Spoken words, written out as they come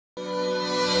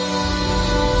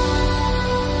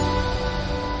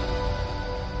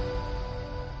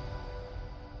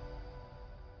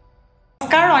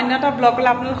নমস্কাৰ অন্যটা ব্লগলৈ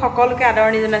আপোনালোক সকলোকে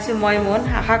আদৰণি জনাইছো মই মন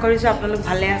আশা কৰিছো আপোনালোক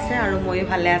ভালে আছে আৰু মইও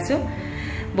ভালে আছো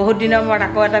বহুত দিনৰ মূৰত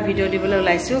আকৌ এটা ভিডিও দিবলৈ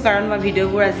ওলাইছো কাৰণ মই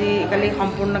ভিডিওবোৰ আজি কালি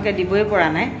সম্পূৰ্ণকৈ দিবই পৰা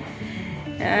নাই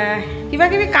কিবা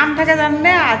কিবি কাম থাকে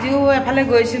জাননে আজিও এফালে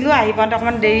গৈছিলো আহি পাওঁতে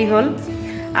অকমান দেৰি হ'ল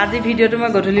আজি ভিডিওটো মই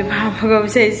গধূলি ভাগব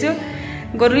বিচাৰিছো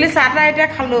গধূলি চাহটা এতিয়া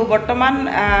খালো বৰ্তমান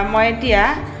মই এতিয়া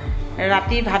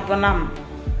ৰাতি ভাত বনাম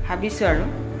ভাবিছো আৰু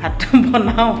ভাত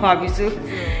বনাও ভাবিছো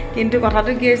কিন্তু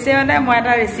কথাটো কি হৈছে মানে মই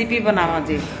এটা ৰেচিপি বনাম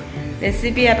আজি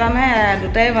ৰেচিপি এটা নে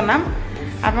দুটাই বনাম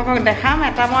আপোনাক দেখাম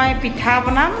এটা মই পিঠা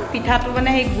বনাম পিঠাটো মানে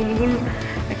সেই গুলগুল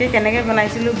কেনেকৈ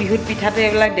বনাইছিলো বিহুত পিঠাটো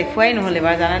এইবিলাক দেখুৱাই নহ'লে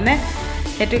বাৰু জানেনে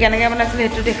সেইটো কেনেকৈ বনাইছিলো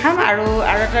সেইটো দেখাম আৰু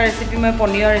এটা ৰেচিপি মই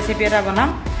পনীৰৰ ৰেচিপি এটা বনাম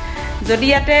যদি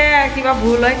ইয়াতে কিবা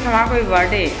ভুল হয় ক্ষমা কৰিব আৰু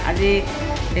দেই আজি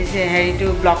হেৰিটো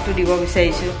ব্লগটো দিব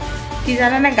বিচাৰিছোঁ কি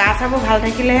জানেনে গা চাবোৰ ভাল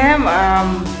থাকিলেহে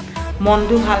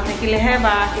মনটো ভাল থাকিলেহে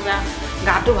বা কিবা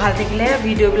গাটো ভাল থাকিলেহে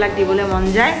ভিডিঅ'বিলাক দিবলৈ মন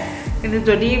যায় কিন্তু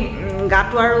যদি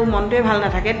গাটো আৰু মনটোৱে ভাল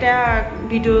নাথাকে তেতিয়া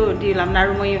ভিডিঅ' দি লাভ নাই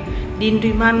আৰু মই দিনটো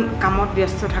ইমান কামত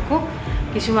ব্যস্ত থাকোঁ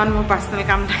কিছুমান মোৰ পাৰ্চনেল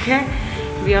কাম থাকে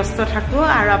ব্যস্ত থাকোঁ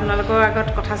আৰু আপোনালোকৰ আগত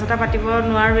কথা চথা পাতিব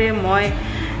নোৱাৰোৱে মই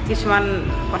কিছুমান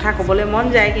কথা ক'বলৈ মন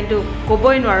যায় কিন্তু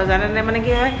ক'বই নোৱাৰোঁ জানেনে মানে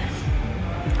কি হয়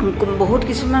বহুত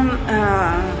কিছুমান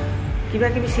কিবা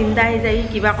কিবি চিন্তা আহি যায়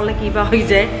কিবা ক'লে কিবা হৈ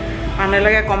যায়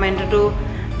মানুহবিলাকে কমেণ্টটো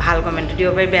ভাল কমেণ্টটো দিব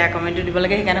পাৰি বেয়া কমেণ্টটো দিব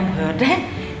লাগে সেইকাৰণে ভয়তে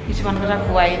কিছুমান কথা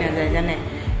কোৱাই নাযায় জানে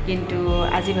কিন্তু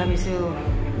আজি ভাবিছোঁ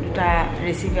দুটা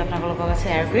ৰেচিপি আপোনালোকৰ লগত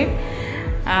শ্বেয়াৰ কৰিম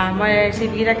মই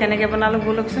ৰেচিপিকেইটা কেনেকৈ বনালোঁ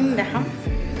ব'লকচোন দেখাম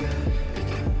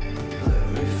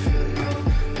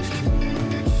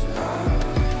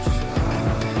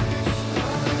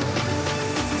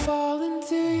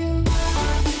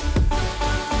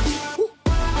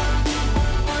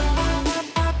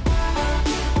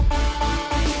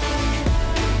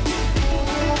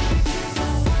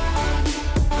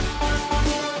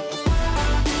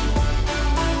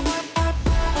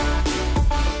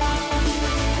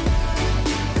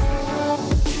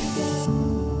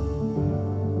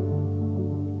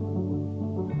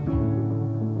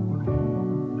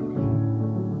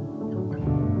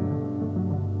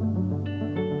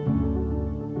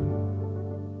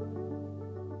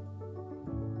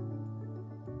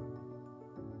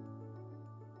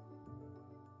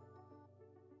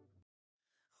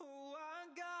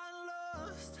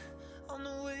On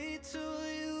the way to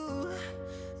you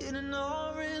in an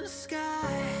orange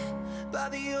sky by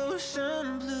the ocean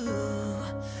blue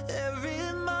every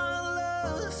mile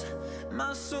lost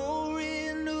my soul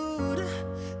renewed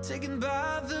taken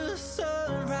by the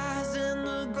sunrise and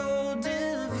the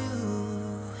golden view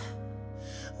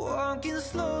walking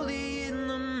slowly in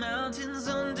the mountains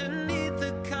underneath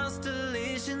the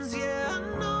constellations yeah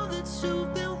I know that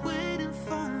you've been waiting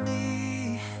for me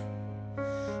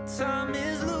time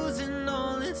is losing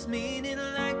all its meaning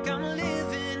like I'm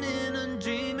living in a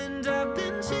dream and I've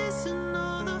been chasing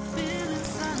all the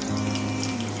feelings I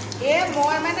need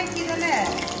মই মানে কি জানে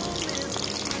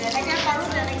যেনেকৈ পাৰোঁ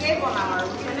তেনেকৈয়ে বনাওঁ আৰু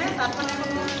বুজিছেনে তাত মানে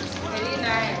কোনো হেৰি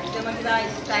নাই যে মই কিবা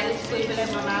ষ্টাইলিছ কৰি পেলাই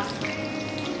বনাওঁ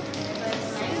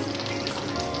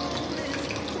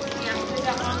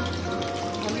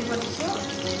দিছোঁ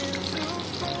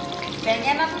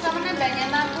বেঙেনাটো তাৰমানে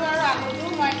বেঙেনাটো আৰু আলুটো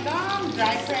মই একদম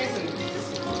ড্ৰাই ফ্ৰাই কৰিম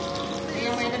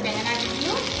এতিয়া মই এতিয়া বেঙেনা দি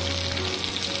দিলোঁ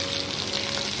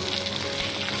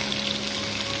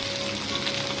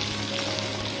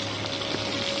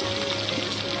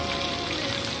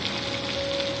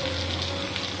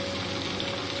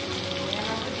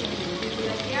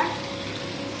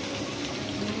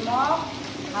নিমখ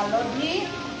হালধি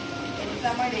এই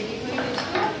দুটা মই ৰেডি কৰি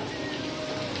লৈছোঁ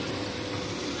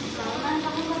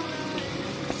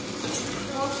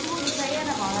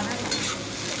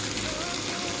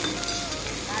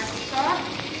তাৰপিছত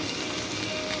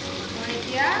মই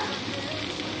এতিয়া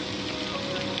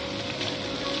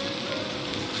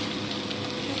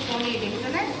পনীৰ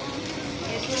দেখিছেনে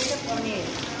এইটো হৈছে পনীৰ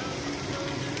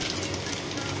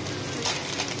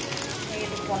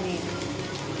এইটো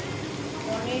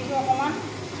পনীৰটো অকণমান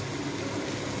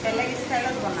বেলেগ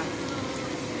ষ্টাইলত বনাম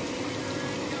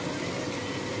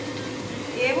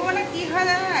এইবোৰ মানে কি হয়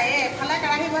জানা এফালে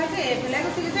কেৰাহী বহাইছে এইফালে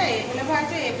গুচি গৈছে এইফালে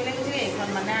বহাইছে এইফালে গুচি এইখন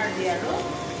মানে আৰু দি আৰু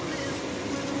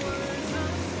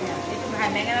এইটো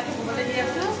বেঙেনাটো গুবলৈ দি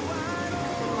আছোঁ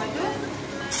মইতো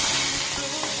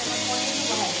পনীৰটো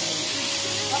বহাইছোঁ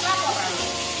পটাপট আৰু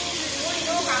মোৰ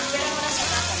এনেও কামবিলাক মানে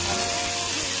পটাপট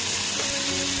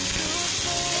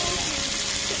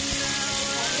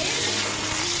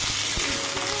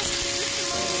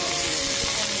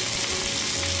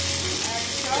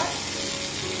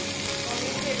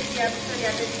তাৰপিছত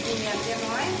ইয়াতে দি দিম ইয়াতে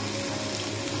মই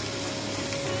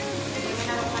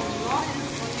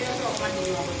দিনটো অকণমান দি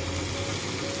দিওঁ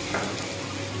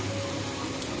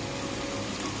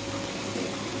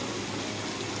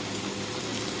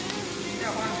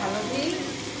অকণমান হালধি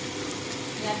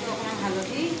ইয়াতো অকণমান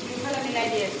হালধি দুইফালে মিলাই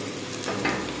দি আছোঁ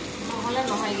নহ'লে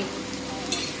নহয়গৈ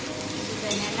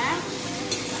বেঙেনা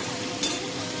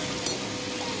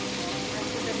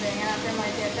তাৰপিছতে বেঙেনাতে মই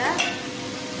এতিয়া এটা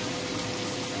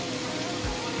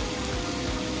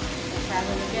কেঁচা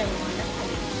জলকীয়া নহ'লে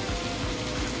খালি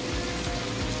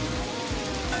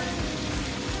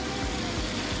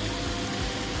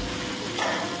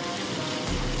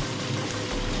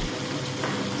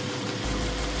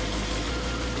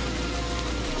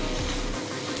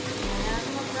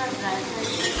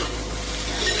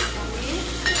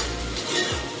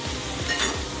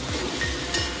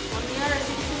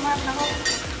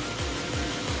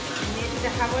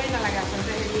দেখাবই নালাগে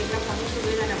আচলতে হেৰি এইবিলাক পনীৰ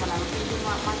চবেই জানে বনাব কিন্তু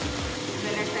মই অকণমান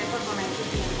বেলেগ টাইপত বনাইছোঁ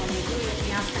পনীৰটো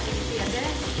পিঁয়াজ কাটি দিছোঁ ইয়াতে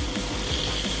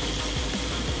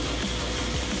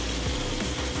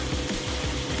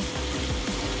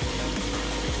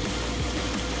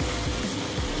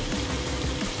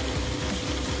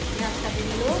পিঁয়াজ কাটি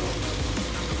দিলোঁ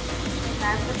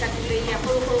তাৰপিছত কাটিলোঁ এতিয়া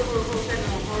সৰু সৰু সৰু সৰুকৈ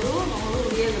নহৰু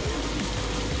উলিয়াই লৈছোঁ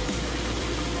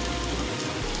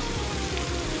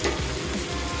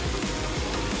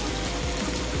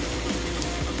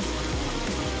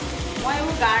মই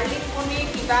এইবোৰ গাৰ্লিক পনীৰ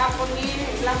কিবা পনীৰ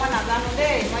এইবিলাক মই নাজানো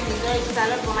দেই মই নিজৰ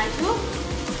ষ্টাইলত বনাইছোঁ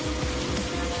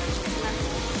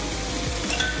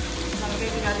আপোনালোকে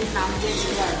কিবা দিন নাম দিয়ে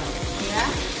দিলোঁ আৰু এয়া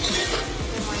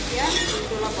মই এতিয়া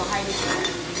জুইটো অলপ বঢ়াই দিছোঁ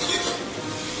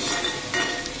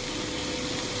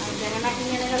আৰু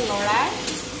বেঙেনাখিনি এনেকৈ লৰাই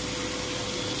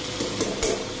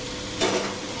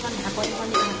অকণমান ঢাকনিখন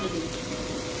ঢাকি দিম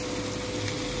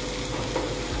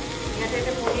ইয়াতে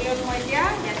এতিয়া পনীৰত মই এতিয়া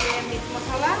ইয়াতে মিট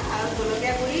মছলা আৰু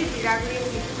জলকীয়া গুড়ি জিৰা গুড়ি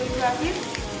মিক্স কৰি থোৱা আছিল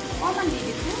অকণমান দি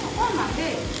দিছোঁ অকণমান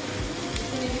দেই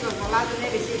বেছি নিদিব জ্বলা যোনে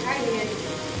বেছি খাই ধুনীয়া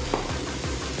দিছোঁ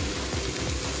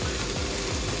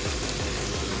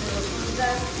ৰচুন দুটা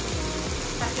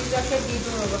কাটি যোৱাকৈ দি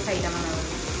দিওঁ ৰ'ব 4টামান আৰু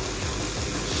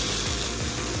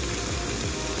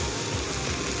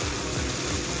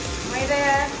মই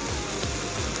এতিয়া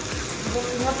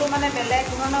গোন্ধটো মানে বেলেগ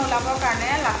ধৰণৰ ওলাবৰ কাৰণে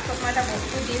লাষ্টত মই এটা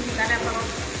বস্তু দিম সেইকাৰণে আপোনালোকক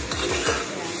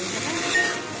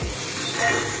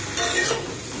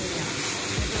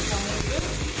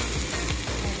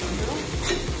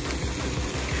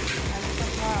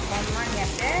তাৰপিছত মই অকণমান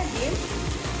ইয়াতে দিম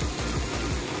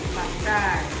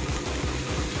বাটাৰ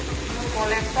মোৰ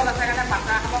কলেষ্ট্ৰল আছে কাৰণে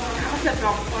বাটাৰ খাব মন হৈছে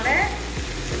ডক্টৰে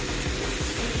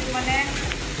কিন্তু মানে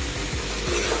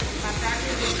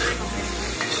বাটাৰটো দিবলৈ নহয়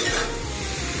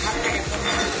ভাল লাগে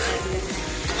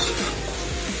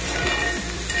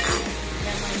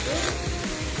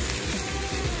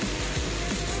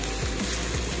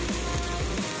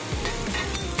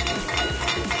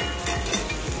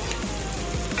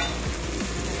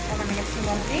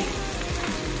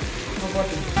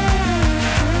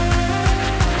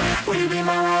Would you be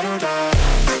my ride or die?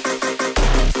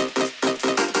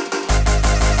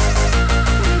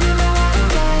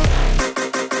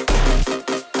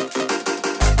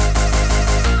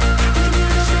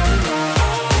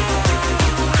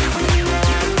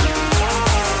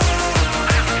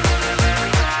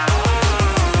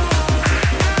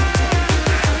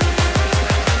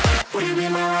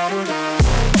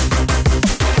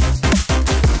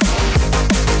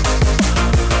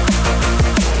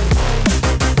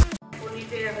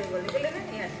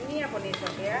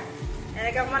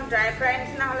 অকণমান ড্ৰাই ফ্ৰাই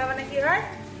নিচিনা হ'লে মানে কি হয়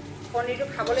পনীৰটো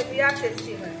খাবলৈ বিৰাট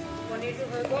টেষ্টি হয় পনীৰটো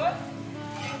হৈ গ'ল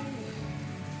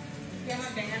এতিয়া মই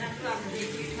বেঙেনাটো আলু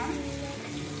দি থম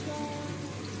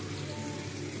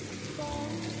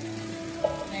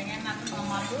বেঙেনাটো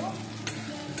নমালোঁ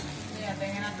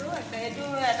বেঙেনাটো এইটো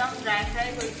একদম ড্ৰাই ফ্ৰাই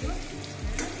কৰিছোঁ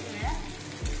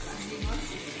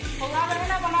সৰুৱা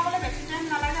বেঙেনা বনাবলৈ বেছি টাইম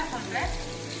নালাগে আচলতে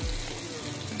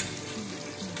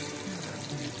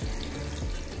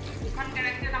দুখন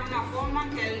কেৰাহীতে তাৰমানে অকণমান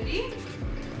তেল দি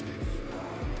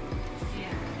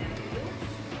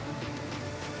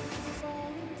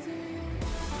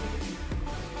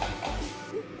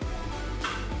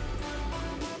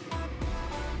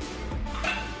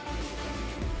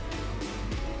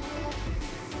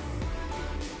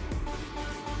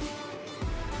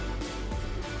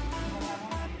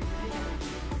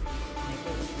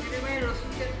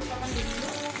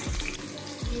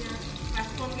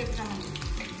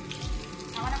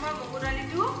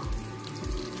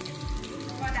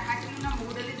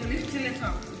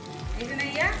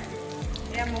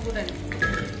মগু দালি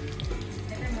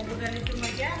এটা মগু দালিটো মই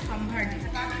এতিয়া সম্ভাৰ দিম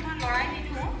তাত মই লৰাই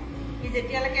নিদিওঁ ই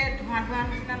যেতিয়ালৈকে ধোঁৱা ধোঁৱা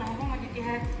নিচিনা নহ'ব মই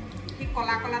তেতিয়াহে ঠিক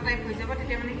কলা কলা টাইপ হৈ যাব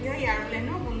তেতিয়া মানে কি হয় ইয়াৰ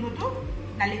প্লেনো গোন্ধটো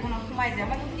দালিখনত সোমাই যায়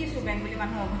মই শিকিছো বেংগলী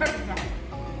মানুহ অভাৰ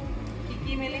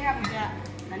শিকি মেলিহে ভজা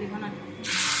দালিখনত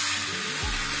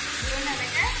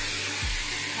এনেকৈ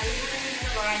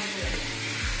লৰাই দিব লাগে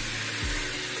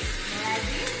লৰাই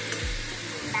দি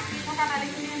বাকী থকা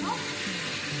দালিখিনি হেনো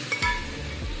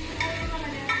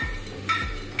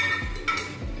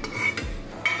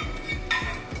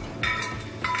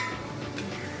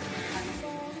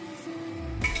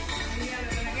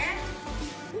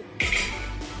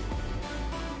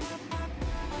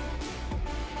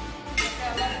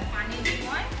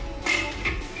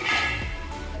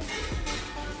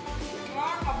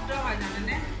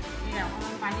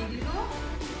পানী দিলো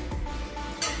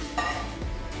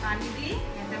পানী দি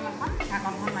একদম এখন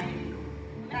ঢাকনখন মাৰি দিলো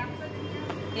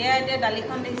এয়া এতিয়া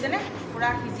দালিখন দেখিছেনে পুৰা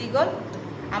সিজি গ'ল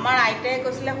আমাৰ আইতাই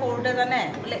কৈছিলে সৰুতে জানে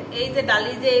বোলে এই যে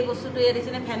দালি যে এই বস্তুটো এয়া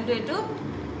দেখিছেনে ফেনটো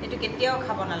এইটো কেতিয়াও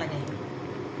খাব নালাগে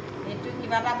এইটো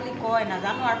কিবা এটা বুলি কয়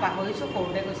নাজানো আৰু পাহৰিছোঁ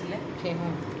সৰুতে কৈছিলে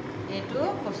এইটো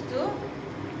বস্তু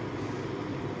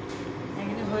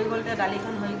এইখিনি হৈ গ'ল এতিয়া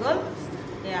দালিখন হৈ গ'ল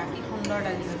এয়া কি সুন্দৰ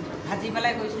দালি হৈ ভাজি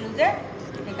পেলাই গৈছিলোঁ যে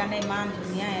সেইকাৰণে ইমান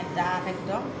ধুনীয়া ডাঠ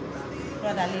একদম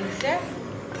পুৰা দালি হৈছে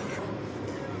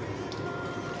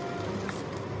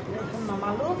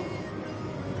নমালোঁ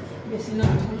বেছি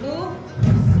নথলোঁ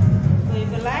থৈ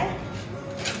পেলাই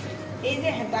এই যে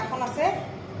হেতাখন আছে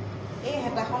এই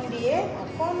হেতাখন দিয়ে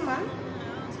অকণমান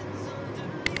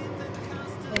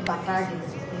এই বাটাৰ দি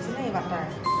দেখিছেনে এই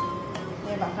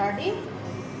বাটাৰ দি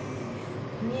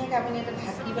ধুনীয়াকৈ আপুনি এটা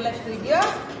ঢাকি পেলাই থৈ দিয়ক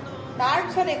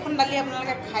তাৰপিছত এইখন দালি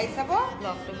আপোনালোকে খাই চাব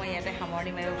ব্লগটো মই ইয়াতে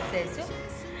সামৰণি মাৰিব বিচাৰিছোঁ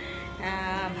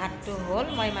ভাতটো হ'ল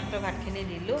মই মাত্ৰ ভাতখিনি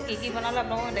দিলোঁ কি বনালোঁ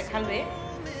আপোনালোকক দেখালোৱেই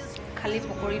খালি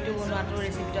পকৰীটো বনোৱাটো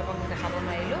ৰেচিপিটো আপোনালোকক দেখাব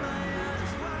নোৱাৰিলোঁ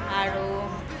আৰু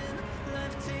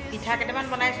পিঠা কেইটামান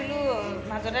বনাইছিলোঁ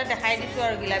মাজতে দেখাই দিছোঁ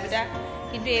আৰু গিলা পিঠা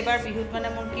কিন্তু এইবাৰ বিহুত মানে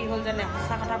মোৰ কি হ'ল জানে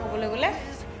সঁচা কথা ক'বলৈ গ'লে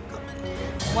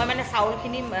মই মানে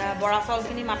চাউলখিনি বৰা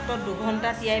চাউলখিনি মাত্ৰ 2 ঘণ্টা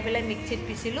তিয়াই পেলাই মিক্সিত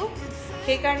পিছিলোঁ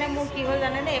সেইকাৰণে মোৰ কি হ'ল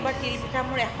জানেনে এইবাৰ তিল পিঠা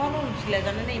মোৰ এখনো নুঠিলে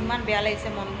জানেনে ইমান বেয়া লাগিছে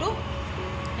মনটো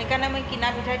সেইকাৰণে মই কিনা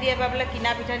পিঠা দি এবাৰ বোলে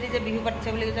কিনা পিঠা দি যে বিহু পাতিছে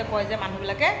বুলি যে কয় যে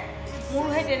মানুহবিলাকে মোৰো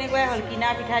সেই তেনেকুৱাই হ'ল কিনা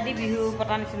পিঠা দি বিহু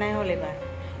পতা নিচিনাই হ'ল এইবাৰ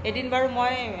এদিন বাৰু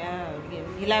মই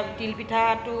তিল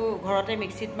পিঠাটো ঘৰতে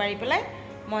মিক্সিত মাৰি পেলাই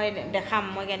মই দেখাম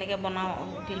মই কেনেকৈ বনাওঁ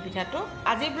তিল পিঠাটো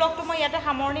আজিৰ ব্লগটো মই ইয়াতে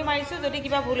সামৰণি মাৰিছোঁ যদি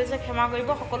কিবা ভুল হৈছে ক্ষমা কৰিব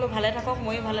সকলো ভালে থাকক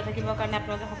ময়ো ভালে থাকিবৰ কাৰণে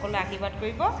আপোনালোকে সকলোৱে আশীৰ্বাদ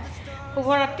কৰিব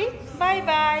শুভৰাত্ৰি bye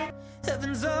bye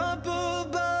Heaven's up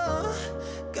above,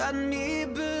 got me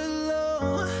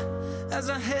below. As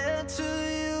I head to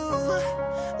you,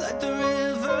 like the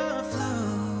river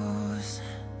flows.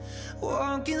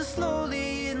 Walking slowly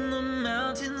in the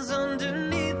mountains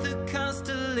underneath the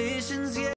constellations. Yeah.